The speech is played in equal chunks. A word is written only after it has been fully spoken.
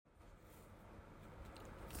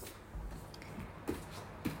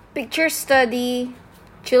Picture study,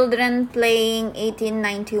 children playing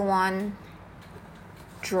 1891,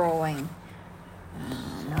 drawing.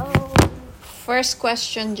 First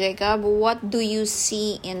question, Jacob. What do you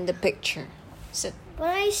see in the picture? Sit. What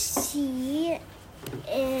I see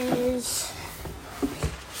is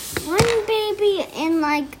one baby in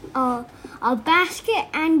like a basket,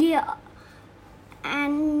 and the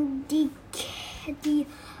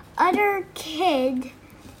other kid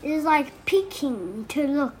is like peeking to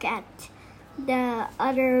look at the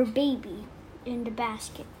other baby in the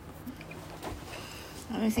basket.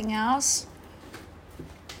 Anything else?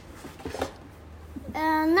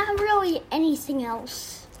 Not really anything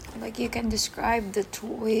else. Like you can describe the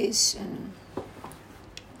toys and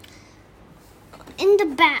In the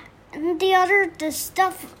the other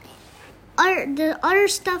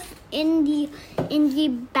stuff in the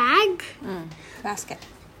bag. Basket.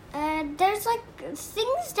 There's like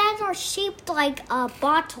things that are shaped like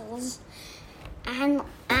bottles, and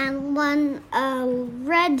one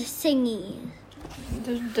red thingy.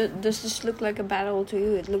 Does this look like a battle to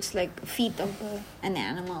you? It looks like feet of an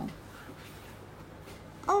animal.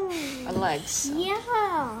 Oh, Or legs.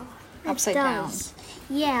 yeah. Upside down.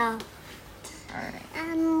 Yeah. Alright.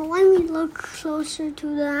 And let me look closer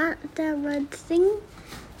to that red thing.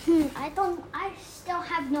 I still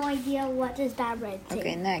have no idea what is that red thing.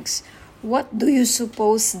 Okay, next. What do you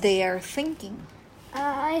suppose they are thinking?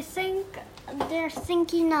 I think they're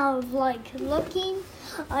thinking of like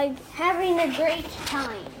having a great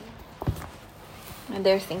time. And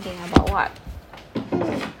they're thinking about what?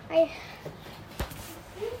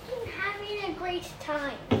 Having a great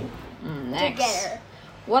time Next. together.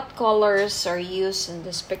 What colors are used in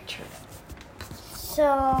this picture?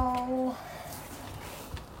 So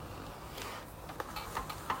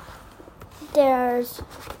there's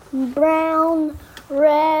brown,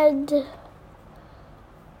 red,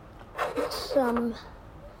 some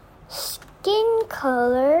skin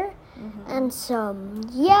color, and some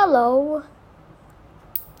yellow,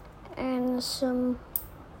 and some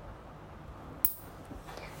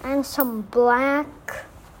black,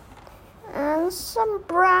 and some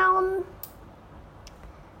brown.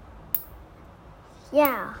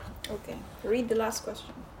 Yeah. Okay. Read the last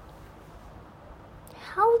question.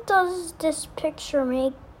 How does this picture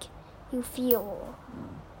make you feel?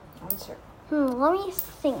 Answer. Let me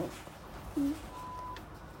think.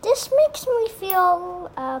 This makes me feel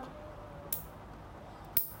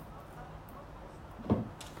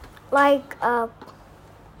like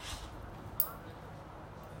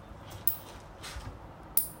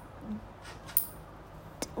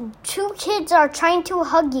two kids are trying to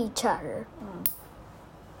hug each other.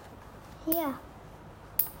 Yeah.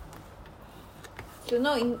 To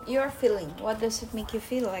know in your feeling, what does it make you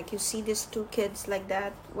feel? Like you see these two kids like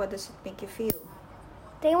that, what does it make you feel?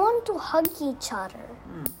 They want to hug each other.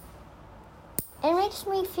 It makes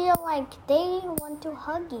me feel like they want to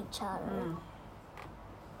hug each other.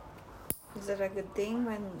 Is that a good thing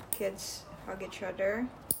when kids hug each other?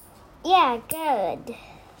 Yeah, good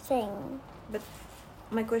thing. But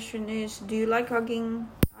my question is, do you like hugging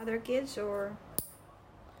other kids, or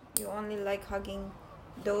you only like hugging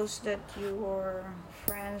those that your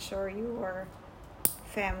friends or your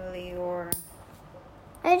family, or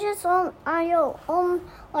I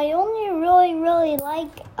only really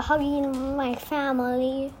like hugging my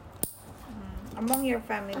family. among your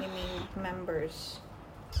family members,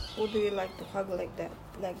 who do you like to hug like that,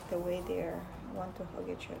 like the way they want to hug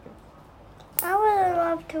each other? I would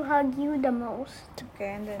love to hug you the most.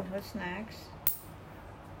 Okay, and then who's next?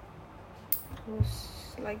 Who's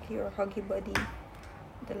like your huggy buddy?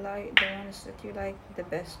 The ones that you like the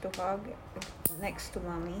best to hug next to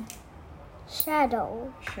mommy?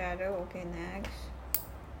 Shadow. Shadow, okay, next.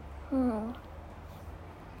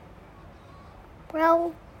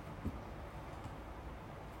 Well,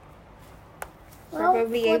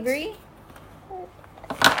 Probably Avery?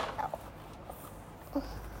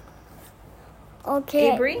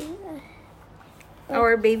 Okay. Avery?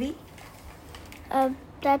 Our baby?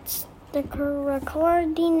 That's the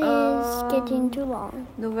recording is getting too long.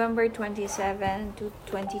 November 27 to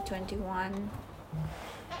 2021.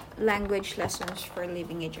 Language lessons for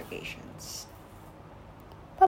living educations.